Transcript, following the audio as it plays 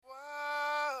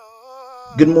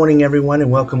Good morning, everyone, and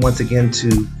welcome once again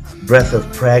to Breath of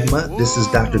Pragma. This is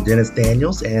Dr. Dennis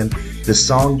Daniels, and the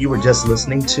song you were just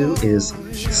listening to is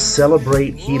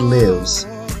Celebrate He Lives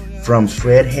from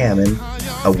Fred Hammond,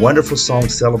 a wonderful song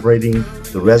celebrating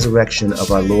the resurrection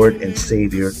of our Lord and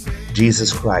Savior,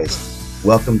 Jesus Christ.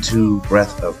 Welcome to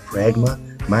Breath of Pragma.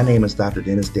 My name is Dr.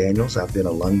 Dennis Daniels. I've been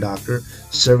a lung doctor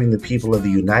serving the people of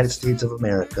the United States of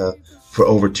America for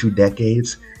over 2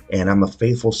 decades, and I'm a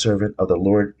faithful servant of the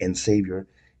Lord and Savior,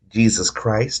 Jesus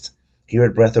Christ. Here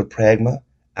at Breath of Pragma,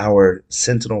 our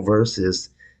sentinel verse is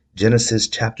Genesis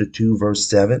chapter 2, verse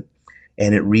 7,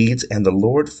 and it reads, "And the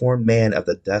Lord formed man of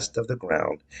the dust of the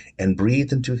ground, and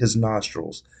breathed into his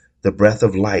nostrils the breath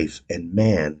of life, and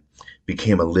man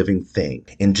became a living thing."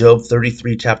 In Job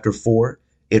 33, chapter 4,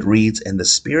 it reads, "And the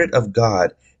Spirit of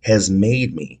God has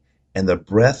made me, and the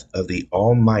breath of the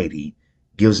Almighty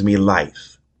gives me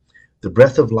life." The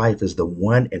breath of life is the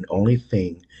one and only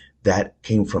thing that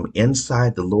came from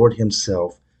inside the Lord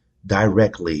Himself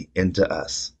directly into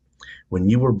us. When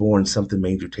you were born, something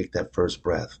made you take that first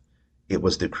breath. It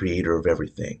was the creator of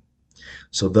everything.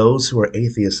 So those who are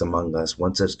atheists among us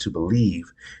want us to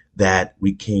believe that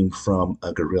we came from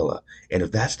a gorilla. And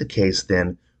if that's the case,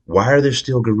 then why are there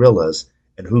still gorillas,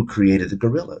 and who created the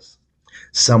gorillas?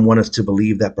 Some want us to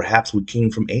believe that perhaps we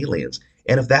came from aliens.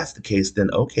 And if that's the case,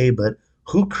 then okay, but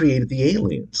who created the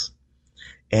aliens?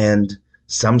 And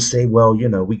some say, well,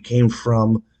 we came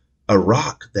from a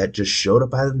rock that just showed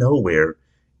up out of nowhere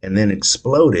and then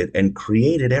exploded and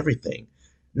created everything.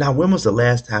 Now, when was the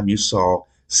last time you saw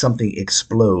something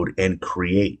explode and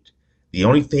create? The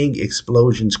only thing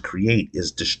explosions create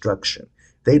is destruction.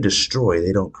 They destroy,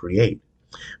 they don't create.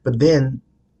 But then,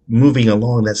 moving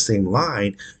along that same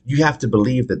line, you have to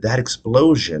believe that that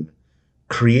explosion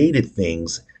created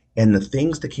things, and the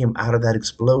things that came out of that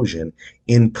explosion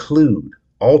include,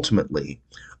 ultimately,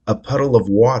 a puddle of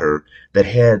water that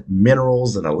had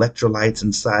minerals and electrolytes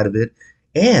inside of it,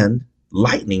 and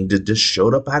lightning that just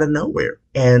showed up out of nowhere.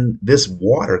 And this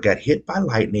water got hit by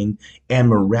lightning and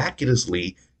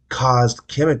miraculously caused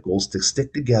chemicals to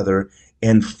stick together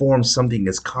and form something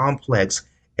as complex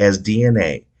as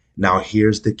DNA. Now,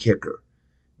 here's the kicker.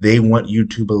 They want you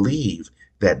to believe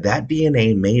that that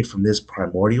DNA made from this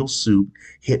primordial soup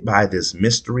hit by this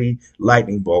mystery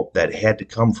lightning bolt that had to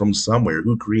come from somewhere.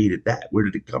 Who created that? Where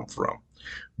did it come from?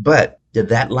 But did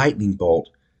that lightning bolt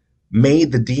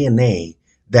made the DNA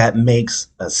that makes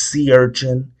a sea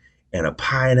urchin and a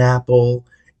pineapple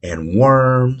and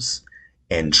worms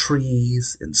and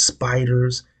trees and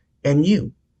spiders and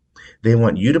you? They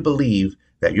want you to believe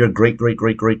that your great, great,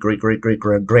 great, great, great, great,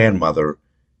 great grandmother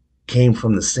came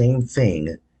from the same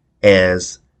thing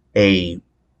as a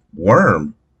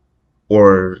worm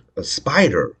or a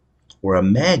spider or a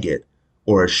maggot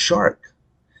or a shark.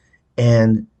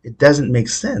 And it doesn't make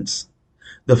sense.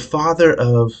 The father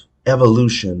of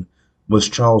evolution was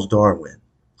Charles Darwin.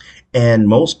 And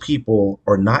most people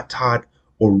are not taught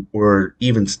or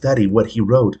even study what he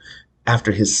wrote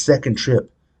after his second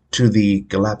trip to the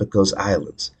Galapagos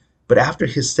Islands. But after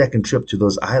his second trip to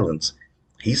those islands,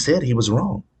 he said he was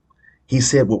wrong. He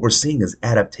said what we're seeing is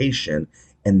adaptation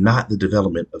and not the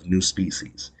development of new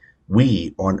species.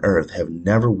 We on Earth have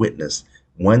never witnessed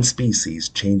one species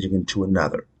changing into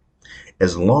another.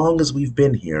 As long as we've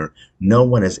been here, no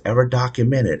one has ever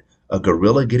documented a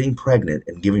gorilla getting pregnant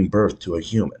and giving birth to a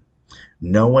human.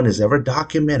 No one has ever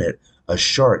documented a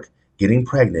shark getting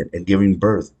pregnant and giving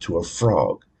birth to a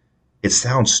frog. It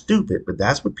sounds stupid, but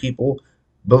that's what people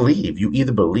believe. You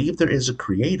either believe there is a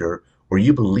creator or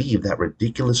you believe that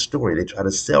ridiculous story they try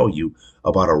to sell you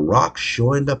about a rock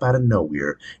showing up out of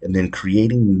nowhere and then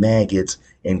creating maggots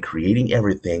and creating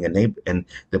everything. And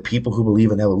the people who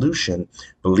believe in evolution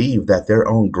believe that their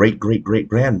own great great great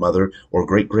grandmother or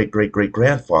great great great great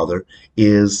grandfather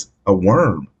is a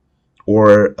worm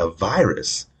or a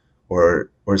virus or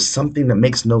something that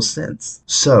makes no sense.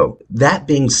 So that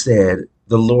being said,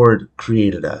 the Lord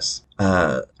created us.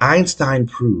 Einstein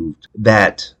proved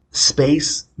that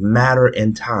space, matter,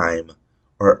 and time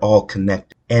are all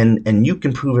connected. And you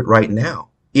can prove it right now.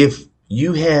 If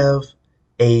you have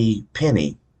a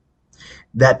penny,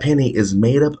 that penny is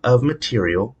made up of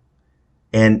material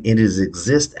and it is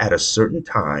exist at a certain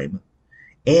time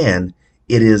and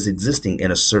it is existing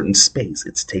in a certain space.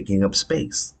 It's taking up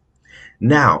space.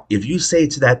 Now, if you say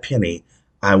to that penny,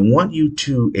 I want you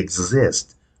to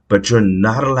exist, but you're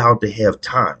not allowed to have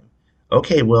time.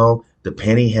 Okay, well, the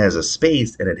penny has a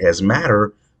space and it has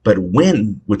matter, but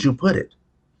when would you put it?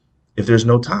 If there's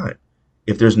no time.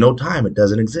 If there's no time, it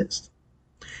doesn't exist.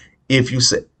 If you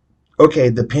say, okay,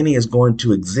 the penny is going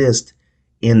to exist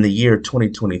in the year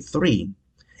 2023,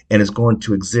 and it's going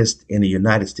to exist in the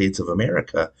United States of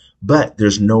America, but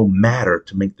there's no matter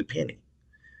to make the penny.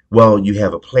 Well, you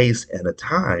have a place and a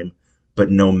time, but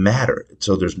no matter,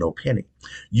 so there's no penny.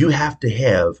 You have to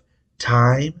have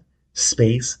time,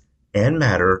 space, and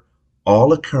matter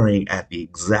all occurring at the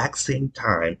exact same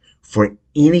time for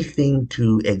anything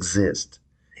to exist.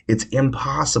 It's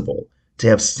impossible to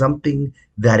have something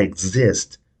that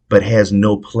exists but has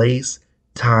no place,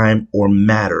 time, or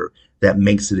matter that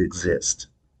makes it exist.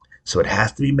 So it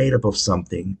has to be made up of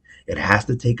something. It has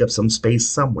to take up some space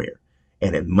somewhere.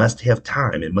 And it must have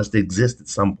time. It must exist at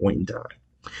some point in time.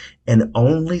 And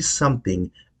only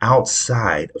something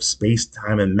outside of space,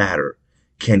 time, and matter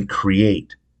can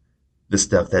create the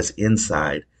stuff that's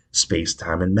inside space,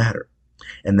 time, and matter.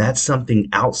 And that something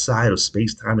outside of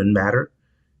space, time, and matter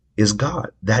is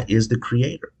God. That is the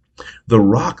creator. The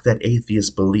rock that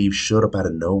atheists believe showed up out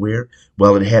of nowhere,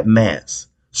 well, it had mass.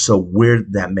 So where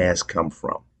did that mass come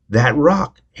from? That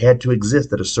rock had to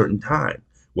exist at a certain time.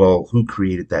 Well, who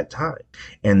created that time?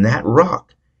 And that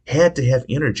rock had to have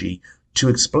energy to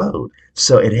explode.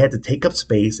 So it had to take up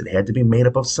space, it had to be made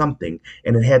up of something,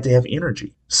 and it had to have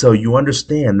energy. So you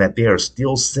understand that they are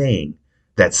still saying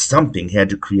that something had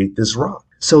to create this rock.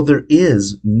 So there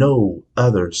is no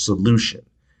other solution.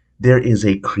 There is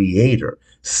a creator.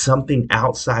 Something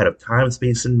outside of time,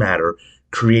 space, and matter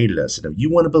created us. And if you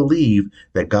want to believe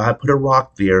that God put a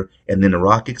rock there and then the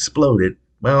rock exploded,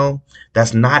 well,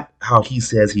 that's not how he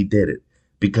says he did it.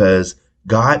 Because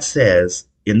God says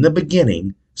in the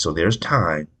beginning, so there's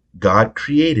time, God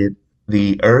created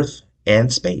the earth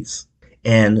and space.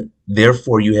 And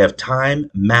therefore you have time,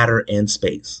 matter, and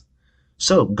space.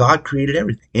 So God created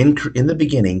everything. In the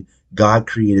beginning, God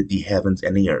created the heavens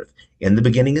and the earth. In the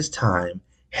beginning is time,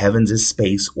 heavens is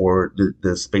space, or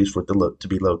the space for it to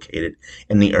be located,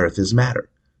 and the earth is matter.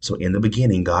 So in the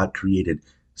beginning, God created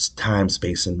time,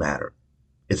 space, and matter.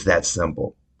 It's that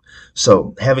simple.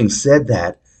 So having said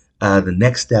that, the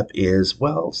next step is,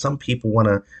 well, some people want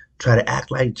to try to act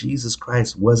like Jesus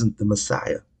Christ wasn't the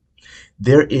Messiah.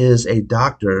 There is a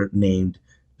doctor named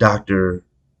Dr.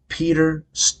 Peter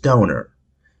Stoner.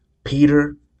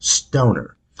 Peter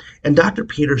Stoner. And Dr.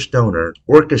 Peter Stoner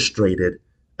orchestrated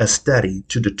a study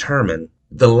to determine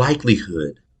the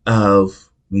likelihood of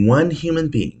one human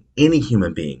being, any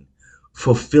human being,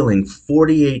 fulfilling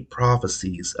 48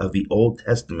 prophecies of the Old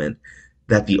Testament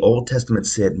that the Old Testament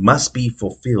said must be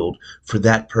fulfilled for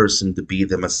that person to be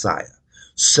the Messiah.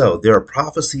 So there are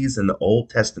prophecies in the Old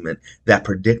Testament that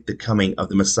predict the coming of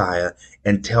the Messiah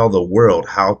and tell the world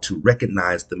how to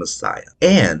recognize the Messiah.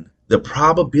 And the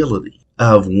probability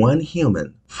of one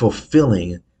human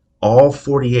fulfilling all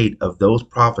 48 of those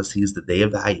prophecies that they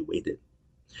evaluated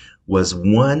was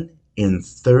 1 in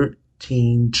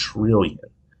 13 trillion.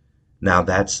 Now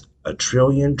that's a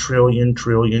trillion, trillion,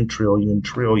 trillion, trillion,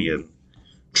 trillion,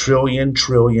 trillion,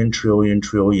 trillion, trillion,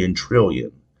 trillion,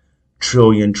 trillion,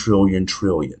 trillion, trillion,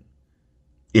 trillion.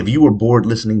 If you were bored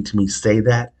listening to me say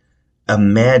that,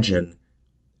 imagine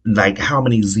like how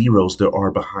many zeros there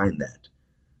are behind that.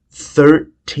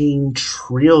 13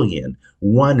 trillion,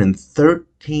 1 in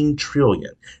 13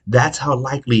 trillion. That's how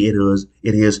likely it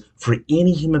is for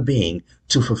any human being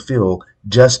to fulfill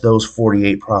just those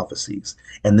 48 prophecies.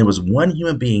 And there was one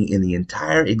human being in the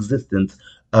entire existence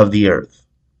of the earth.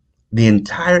 The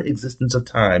entire existence of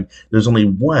time, there's only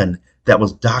one that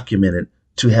was documented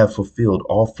to have fulfilled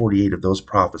all 48 of those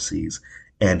prophecies,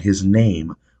 and his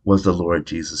name was the Lord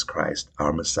Jesus Christ,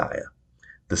 our Messiah,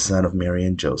 the son of Mary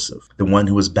and Joseph, the one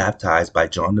who was baptized by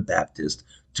John the Baptist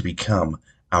to become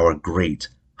our great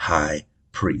high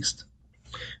priest.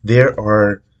 There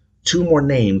are 2 more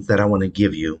names that I want to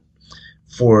give you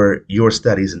for your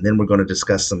studies, and then we're going to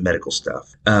discuss some medical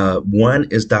stuff. One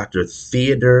is Dr.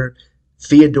 Theodore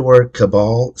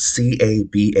Cabal,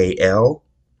 Cabal,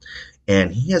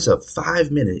 and he has a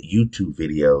 5-minute YouTube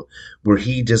video where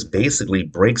he just basically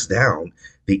breaks down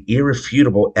the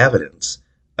irrefutable evidence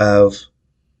of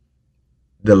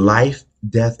the life,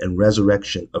 death, and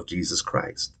resurrection of Jesus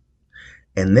Christ.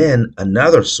 And then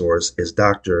another source is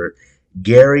Dr.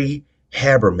 Gary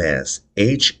Habermas,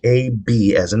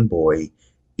 H-A-B as in boy,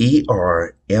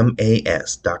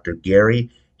 E-R-M-A-S, Dr. Gary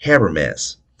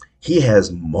Habermas. He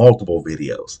has multiple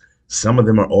videos. Some of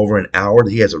them are over an hour.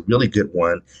 He has a really good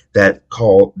one that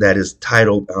is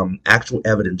titled Actual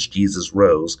Evidence Jesus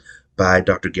Rose by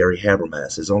Dr. Gary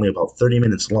Habermas. It's only about 30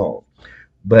 minutes long.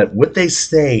 But what they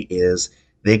say is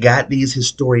they got these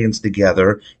historians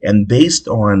together, and based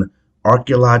on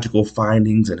archaeological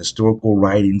findings and historical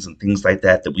writings and things like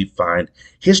that we find,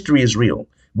 history is real.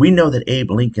 We know that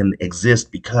Abe Lincoln exists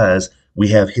because we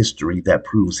have history that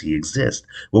proves he exists.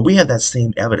 Well, we have that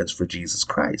same evidence for Jesus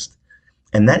Christ.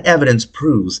 And that evidence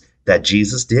proves that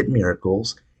Jesus did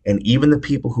miracles, and even the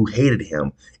people who hated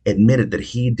him admitted that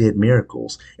he did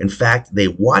miracles. In fact, they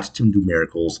watched him do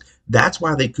miracles. That's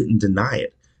why they couldn't deny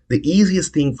it. The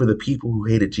easiest thing for the people who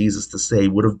hated Jesus to say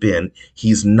would have been,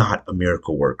 he's not a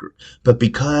miracle worker. But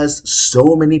because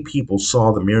so many people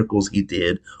saw the miracles he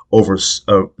did over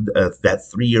that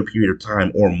 3 year period of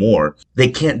time or more, they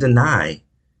can't deny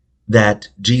that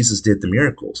Jesus did the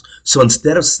miracles. So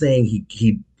instead of saying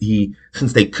he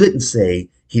since they couldn't say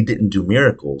he didn't do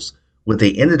miracles, what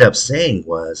they ended up saying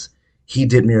was he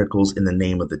did miracles in the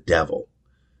name of the devil.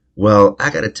 Well, I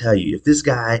got to tell you, if this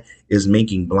guy is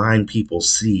making blind people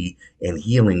see and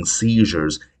healing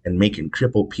seizures and making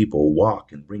crippled people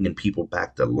walk and bringing people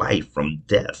back to life from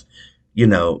death,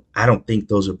 I don't think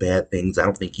those are bad things. I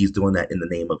don't think he's doing that in the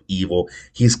name of evil.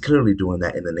 He's clearly doing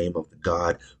that in the name of the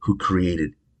God who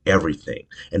created everything.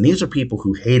 And these are people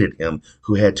who hated him,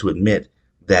 who had to admit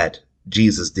that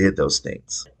Jesus did those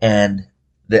things. And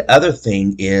the other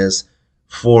thing is,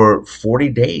 for 40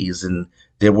 days, and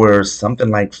there were something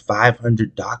like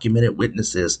 500 documented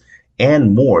witnesses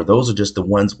and more. Those are just the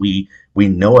ones we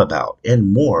know about,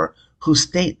 and more, who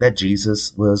state that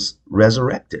Jesus was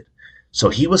resurrected. So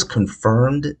he was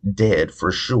confirmed dead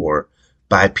for sure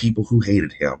by people who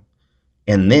hated him,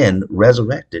 and then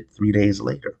resurrected 3 days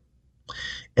later.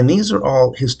 And these are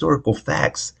all historical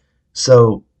facts.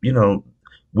 So,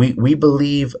 we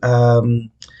believe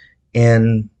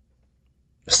in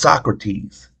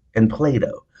Socrates and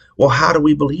Plato. Well, how do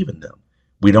we believe in them?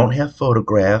 We don't have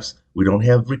photographs. We don't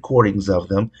have recordings of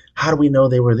them. How do we know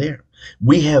they were there?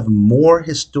 We have more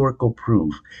historical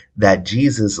proof that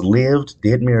Jesus lived,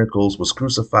 did miracles, was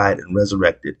crucified, and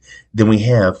resurrected than we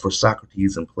have for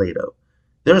Socrates and Plato.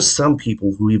 There are some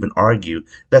people who even argue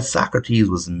that Socrates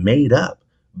was made up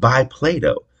by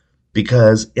Plato,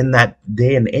 because in that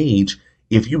day and age,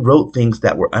 if you wrote things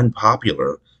that were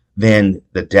unpopular, then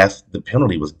the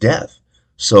penalty was death.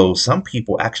 So some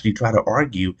people actually try to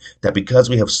argue that because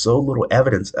we have so little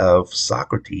evidence of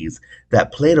Socrates,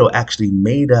 that Plato actually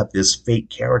made up this fake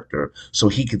character so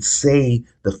he could say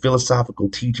the philosophical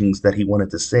teachings that he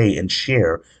wanted to say and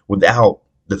share without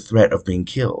the threat of being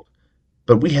killed.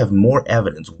 But we have more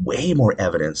evidence, way more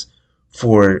evidence,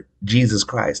 for Jesus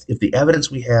Christ. If the evidence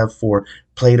we have for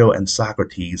Plato and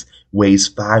Socrates weighs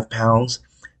 5 pounds,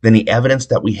 then the evidence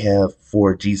that we have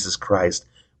for Jesus Christ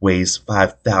weighs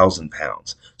 5,000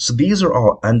 pounds. So these are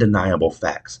all undeniable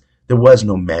facts. There was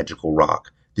no magical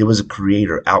rock. There was a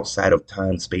creator outside of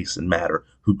time, space, and matter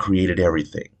who created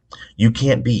everything. You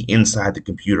can't be inside the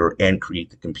computer and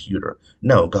create the computer.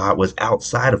 No, God was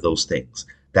outside of those things.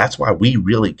 That's why we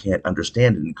really can't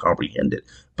understand it and comprehend it.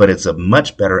 But it's a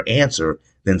much better answer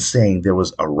than saying there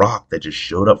was a rock that just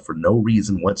showed up for no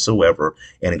reason whatsoever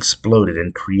and exploded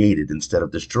and created instead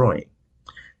of destroying.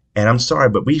 And I'm sorry,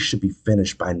 but we should be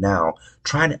finished by now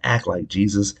trying to act like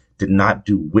Jesus did not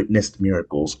do witnessed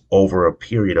miracles over a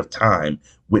period of time,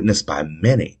 witnessed by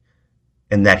many,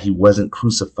 and that he wasn't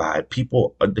crucified.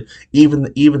 People, even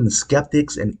the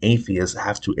skeptics and atheists,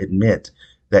 have to admit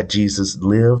that Jesus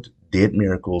lived, did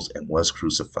miracles, and was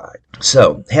crucified.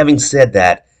 So, having said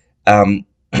that,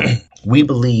 we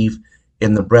believe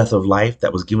in the breath of life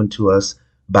that was given to us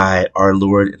by our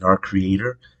Lord and our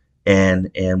Creator. And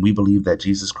we believe that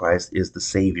Jesus Christ is the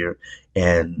Savior.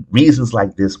 And reasons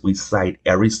like this we cite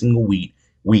every single week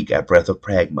at Breath of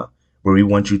Pragma, where we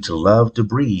want you to love to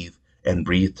breathe and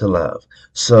breathe to love.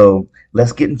 So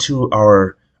let's get into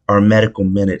our medical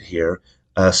minute here,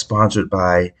 sponsored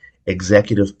by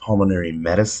Executive Pulmonary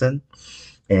Medicine.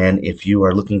 And if you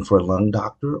are looking for a lung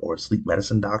doctor or a sleep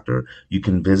medicine doctor, you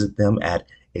can visit them at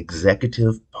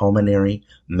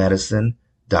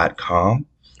executivepulmonarymedicine.com.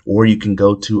 Or you can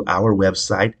go to our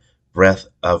website, Breath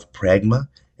of Pragma,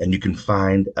 and you can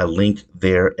find a link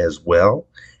there as well.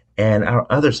 And our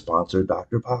other sponsor,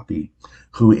 Dr. Poppy,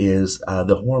 who is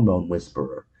the hormone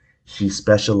whisperer. She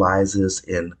specializes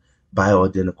in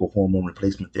bioidentical hormone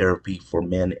replacement therapy for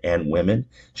men and women.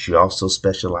 She also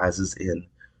specializes in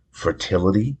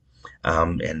fertility.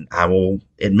 And I will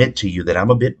admit to you that I'm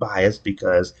a bit biased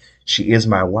because she is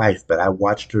my wife, but I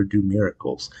watched her do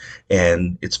miracles.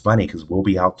 And it's funny because we'll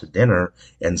be out to dinner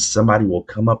and somebody will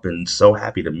come up and so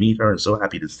happy to meet her and so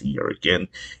happy to see her again.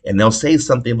 And they'll say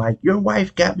something like, "Your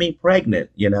wife got me pregnant,"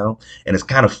 And it's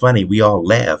kind of funny. We all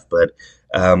laugh. But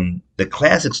the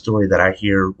classic story that I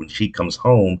hear when she comes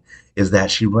home is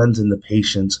that she runs into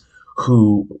patients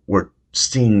who were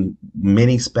seeing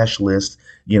many specialists,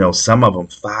 some of them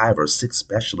 5 or 6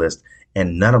 specialists,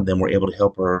 and none of them were able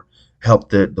to help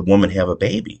the woman have a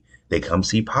baby. they come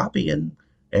see Poppy,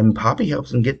 and Poppy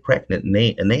helps them get pregnant,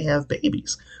 and they have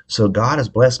babies. So God has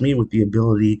blessed me with the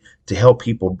ability to help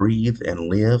people breathe and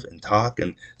live and talk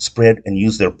and spread and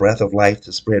use their breath of life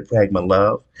to spread Pragma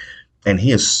love. And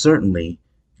He has certainly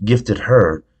gifted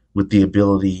her with the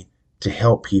ability to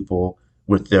help people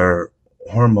with their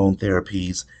hormone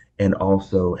therapies and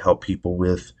also help people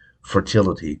with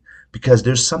fertility. Because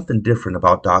there's something different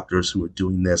about doctors who are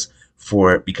doing this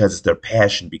for because it's their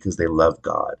passion, because they love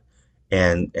God.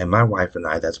 And my wife and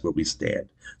I, that's where we stand.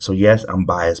 So yes, I'm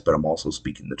biased, but I'm also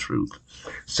speaking the truth.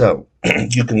 So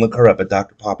you can look her up at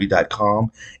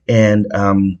drpoppy.com, and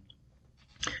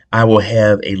I will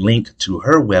have a link to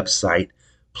her website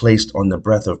placed on the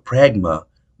Breath of Pragma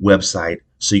website.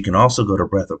 So you can also go to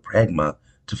Breath of Pragma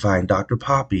to find Dr.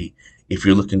 Poppy if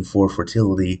you're looking for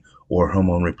fertility or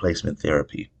hormone replacement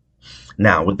therapy.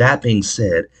 Now, with that being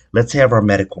said, let's have our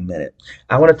medical minute.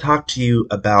 I want to talk to you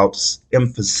about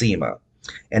emphysema,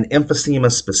 and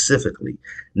emphysema specifically.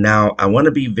 Now, I want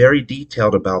to be very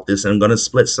detailed about this, and I'm going to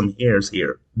split some hairs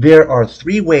here. There are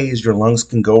 3 ways your lungs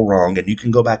can go wrong, and you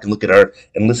can go back and look at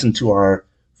and listen to our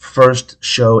first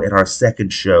show and our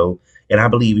second show, and I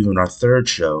believe even our third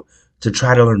show, to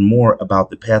try to learn more about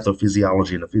the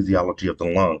pathophysiology and the physiology of the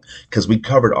lung, because we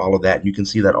covered all of that, and you can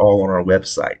see that all on our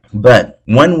website. But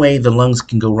one way the lungs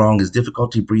can go wrong is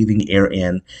difficulty breathing air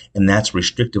in, and that's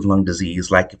restrictive lung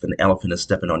disease, like if an elephant is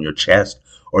stepping on your chest,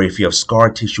 or if you have scar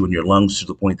tissue in your lungs to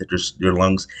the point that your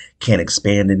lungs can't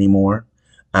expand anymore.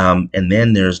 And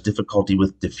then there's difficulty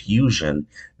with diffusion.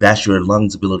 That's your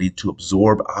lungs' ability to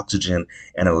absorb oxygen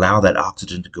and allow that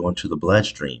oxygen to go into the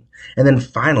bloodstream. And then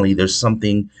finally, there's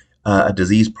something, a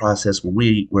disease process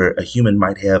where a human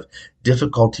might have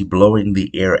difficulty blowing the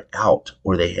air out,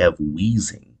 or they have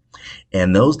wheezing.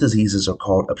 And those diseases are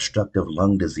called obstructive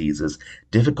lung diseases,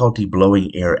 difficulty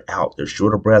blowing air out. They're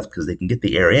short of breath because they can get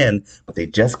the air in, but they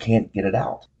just can't get it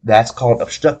out. That's called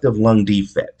obstructive lung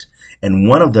defect. And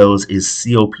one of those is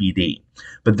COPD.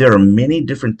 But there are many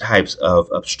different types of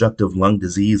obstructive lung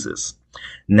diseases.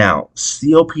 Now,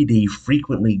 COPD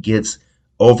frequently gets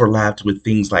overlapped with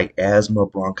things like asthma,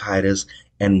 bronchitis,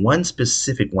 and one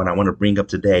specific one I want to bring up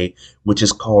today, which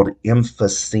is called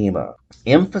emphysema.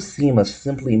 Emphysema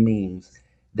simply means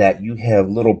that you have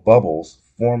little bubbles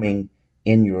forming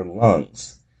in your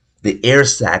lungs. The air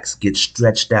sacs get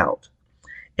stretched out.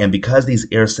 And because these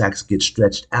air sacs get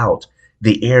stretched out,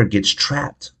 the air gets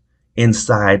trapped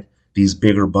inside these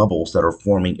bigger bubbles that are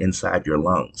forming inside your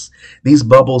lungs. These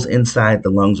bubbles inside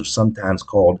the lungs are sometimes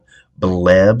called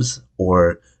blebs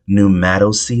or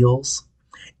pneumatoceles.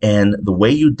 And the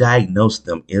way you diagnose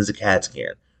them is a CAT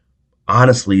scan.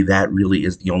 Honestly, that really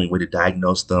is the only way to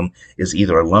diagnose them, is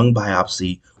either a lung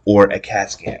biopsy or a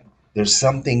CAT scan. There's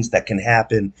some things that can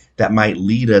happen that might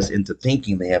lead us into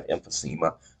thinking they have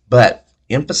emphysema, but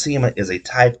emphysema is a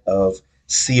type of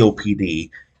COPD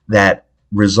that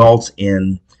results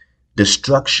in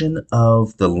destruction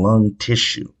of the lung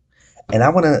tissue. And I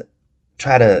want to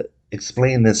try to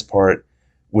explain this part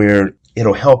where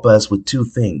it'll help us with 2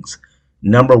 things.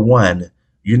 Number one,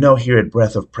 here at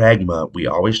Breath of Pragma, we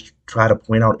always try to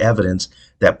point out evidence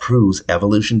that proves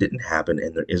evolution didn't happen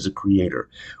and there is a creator.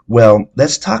 Well,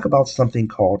 let's talk about something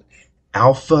called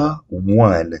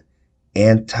alpha-1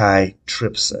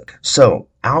 antitrypsin. So,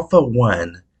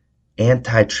 alpha-1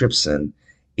 antitrypsin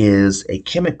is a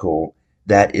chemical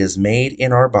that is made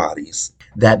in our bodies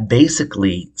that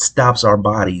basically stops our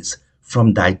bodies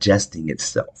from digesting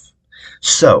itself.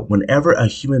 So, whenever a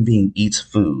human being eats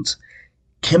foods,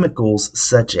 chemicals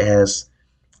such as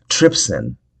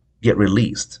trypsin get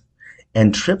released.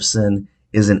 And trypsin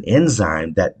is an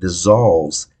enzyme that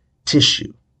dissolves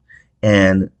tissue.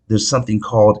 And there's something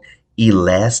called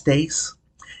elastase.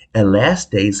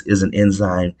 Elastase is an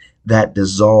enzyme that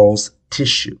dissolves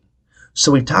tissue.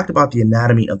 So we talked about the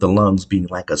anatomy of the lungs being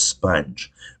like a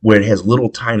sponge, where it has little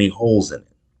tiny holes in it.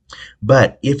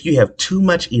 But if you have too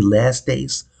much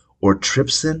elastase or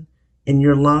trypsin in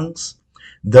your lungs,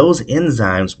 those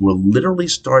enzymes will literally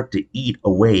start to eat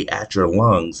away at your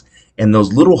lungs, and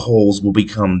those little holes will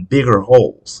become bigger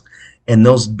holes. And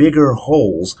those bigger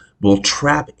holes will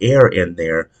trap air in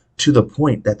there to the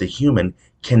point that the human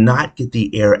cannot get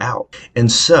the air out.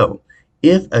 And so,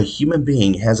 if a human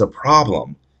being has a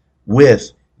problem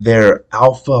with their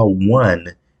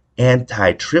alpha-1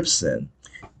 antitrypsin,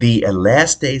 the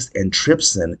elastase and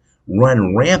trypsin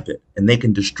run rampant, and they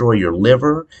can destroy your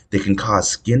liver, they can cause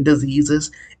skin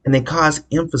diseases, and they cause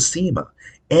emphysema.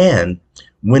 And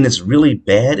when it's really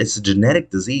bad, it's a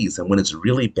genetic disease, and when it's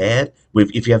really bad,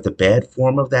 if you have the bad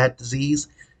form of that disease,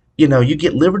 You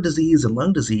get liver disease and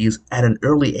lung disease at an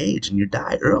early age and you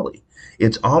die early.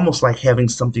 It's almost like having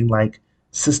something like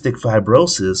cystic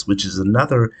fibrosis, which is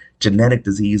another genetic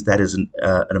disease that is an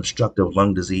obstructive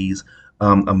lung disease,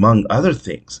 among other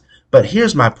things. But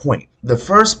here's my point. The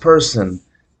first person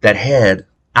that had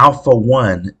alpha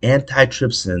 1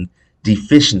 antitrypsin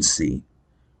deficiency,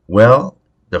 well,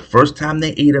 the first time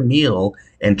they ate a meal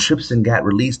and trypsin got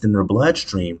released in their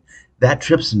bloodstream, that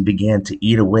trypsin began to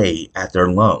eat away at their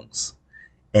lungs.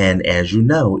 And as you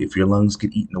know, if your lungs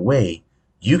get eaten away,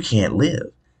 you can't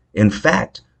live. In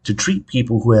fact, to treat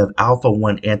people who have alpha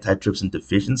 1 antitrypsin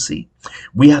deficiency,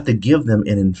 we have to give them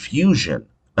an infusion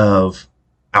of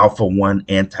alpha 1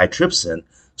 antitrypsin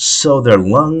so their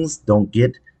lungs don't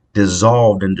get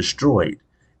dissolved and destroyed.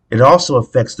 It also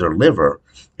affects their liver,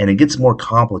 and it gets more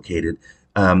complicated.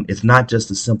 It's not just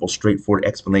a simple, straightforward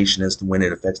explanation as to when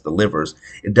it affects the livers.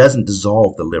 It doesn't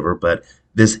dissolve the liver, but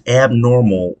this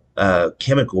abnormal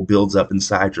chemical builds up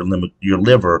inside your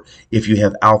liver if you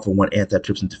have alpha 1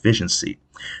 antitrypsin deficiency.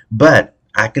 But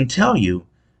I can tell you,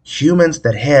 humans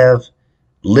that have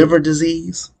liver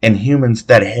disease and humans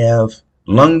that have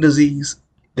lung disease,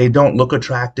 they don't look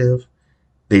attractive.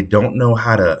 They don't know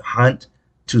how to hunt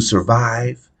to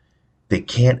survive. They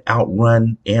can't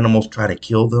outrun animals trying to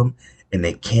kill them, and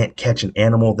they can't catch an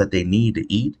animal that they need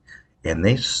to eat, and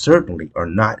they certainly are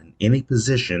not in any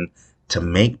position to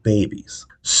make babies.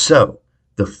 So,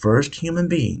 the first human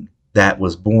being that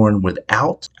was born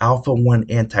without alpha 1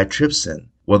 antitrypsin,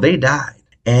 well, they died.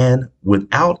 And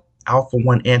without alpha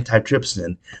 1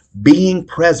 antitrypsin being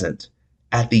present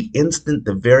at the instant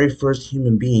the very first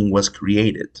human being was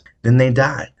created, then they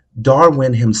died.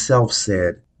 Darwin himself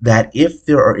said that if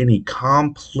there are any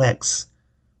complex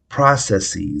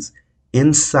processes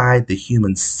inside the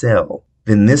human cell,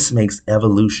 then this makes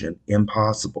evolution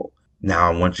impossible.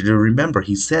 Now, I want you to remember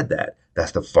he said that.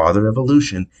 That's the father of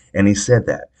evolution, and he said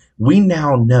that. We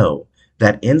now know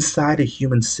that inside a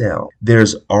human cell,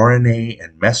 there's RNA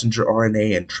and messenger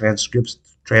RNA and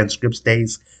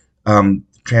transcriptase.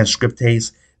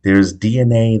 There's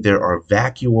DNA. There are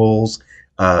vacuoles,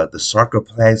 the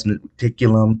sarcoplasmic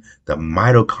reticulum, the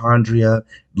mitochondria,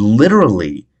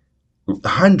 literally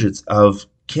hundreds of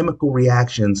chemical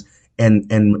reactions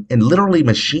and literally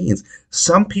machines.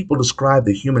 Some people describe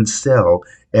the human cell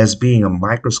as being a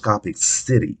microscopic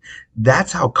city.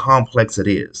 That's how complex it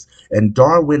is. And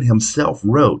Darwin himself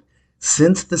wrote,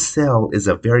 since the cell is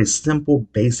a very simple,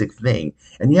 basic thing,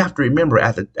 and you have to remember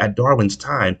at Darwin's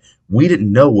time, we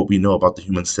didn't know what we know about the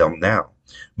human cell now.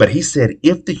 But he said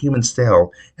if the human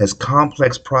cell has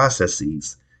complex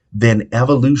processes, then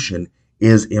evolution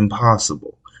is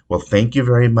impossible. Well, thank you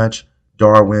very much,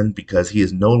 Darwin, because he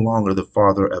is no longer the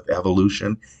father of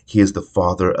evolution. He is the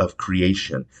father of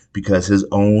creation, because his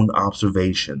own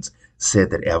observations said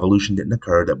that evolution didn't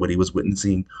occur, that what he was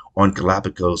witnessing on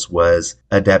Galapagos was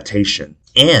adaptation.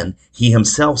 And he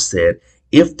himself said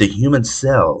if the human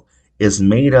cell is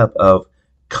made up of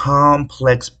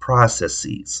complex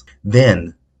processes,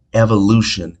 then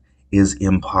evolution is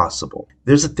impossible.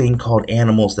 There's a thing called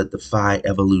animals that defy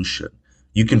evolution.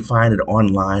 You can find it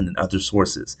online and other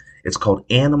sources. It's called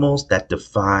Animals That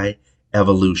Defy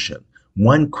Evolution.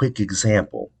 One quick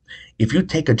example. If you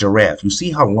take a giraffe, you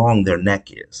see how long their neck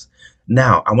is.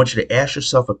 Now, I want you to ask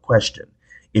yourself a question.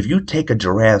 If you take a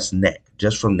giraffe's neck,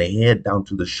 just from the head down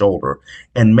to the shoulder,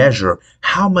 and measure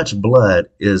how much blood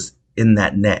is in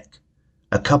that neck,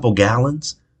 a couple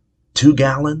gallons, 2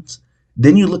 gallons,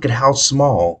 then you look at how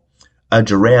small a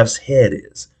giraffe's head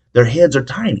is. Their heads are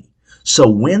tiny. So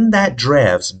when that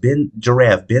giraffe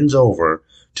bends over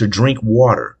to drink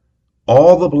water,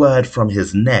 all the blood from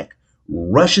his neck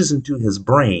rushes into his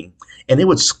brain, and it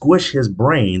would squish his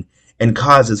brain and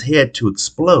cause his head to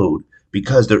explode,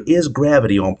 because there is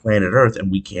gravity on planet Earth,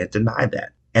 and we can't deny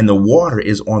that. And the water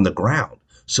is on the ground.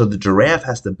 So the giraffe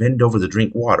has to bend over to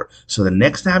drink water. So the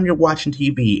next time you're watching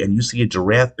TV and you see a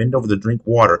giraffe bend over to drink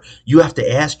water, you have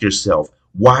to ask yourself,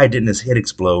 why didn't his head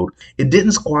explode? It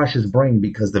didn't squash his brain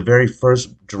because the very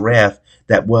first giraffe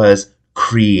that was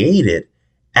created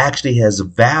actually has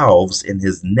valves in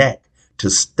his neck to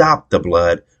stop the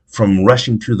blood from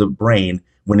rushing to the brain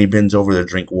when he bends over to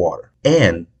drink water.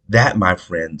 And that, my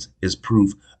friends, is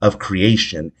proof of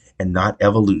creation and not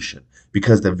evolution,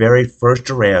 because the very first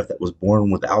giraffe that was born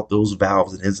without those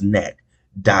valves in his neck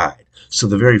died. So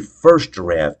the very first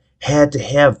giraffe had to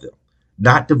have them,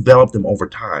 not develop them over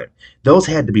time. Those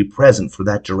had to be present for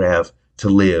that giraffe to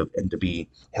live and to be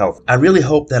healthy. I really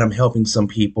hope that I'm helping some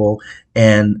people.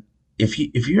 And if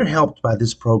you're helped by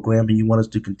this program and you want us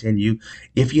to continue,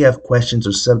 if you have questions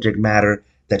or subject matter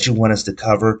that you want us to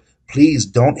cover, please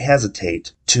don't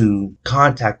hesitate to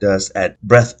contact us at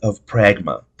Breath of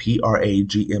Pragma,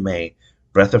 Pragma,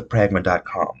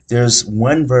 breathofpragma.com. There's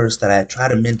one verse that I try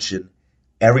to mention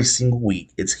every single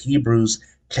week. It's Hebrews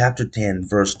chapter 10,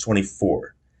 verse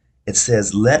 24. It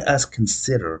says, "Let us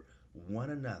consider one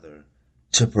another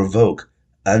to provoke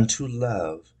unto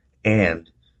love and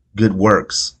good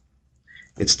works."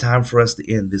 It's time for us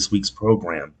to end this week's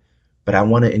program, but I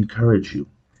want to encourage you.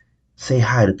 Say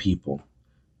hi to people.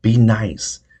 Be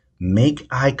nice. Make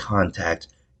eye contact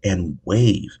and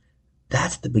wave.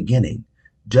 That's the beginning.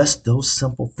 Just those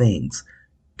simple things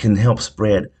can help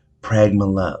spread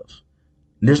Pragma love.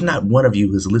 There's not one of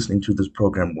you who's listening to this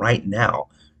program right now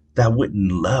that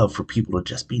wouldn't love for people to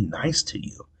just be nice to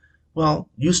you. Well,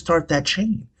 you start that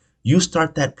chain. You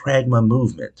start that Pragma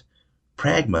movement.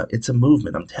 Pragma, it's a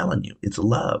movement. I'm telling you, it's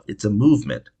love. It's a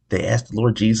movement. They asked the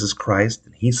Lord Jesus Christ,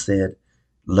 and he said,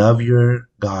 love your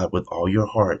God with all your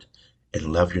heart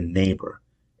and love your neighbor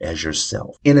as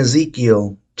yourself. In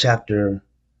Ezekiel chapter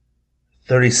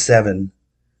 37,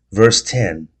 verse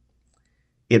 10,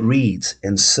 it reads,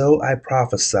 "And so I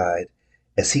prophesied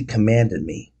as he commanded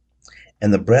me,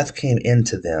 and the breath came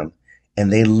into them,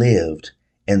 and they lived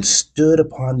and stood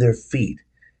upon their feet,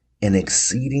 an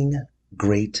exceeding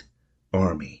great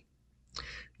army."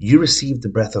 You received the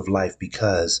breath of life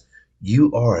because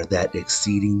you are that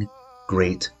exceeding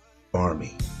great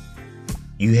army.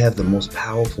 You have the most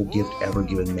powerful gift ever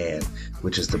given man,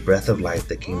 which is the breath of life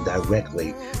that came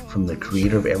directly from the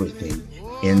creator of everything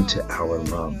into our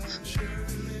lungs.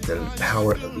 The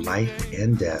power of life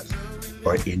and death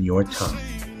are in your tongue.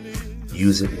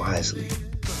 Use it wisely.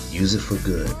 Use it for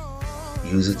good.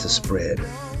 Use it to spread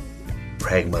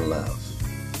Pragma love.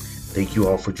 Thank you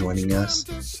all for joining us,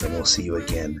 and we'll see you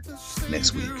again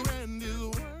next week.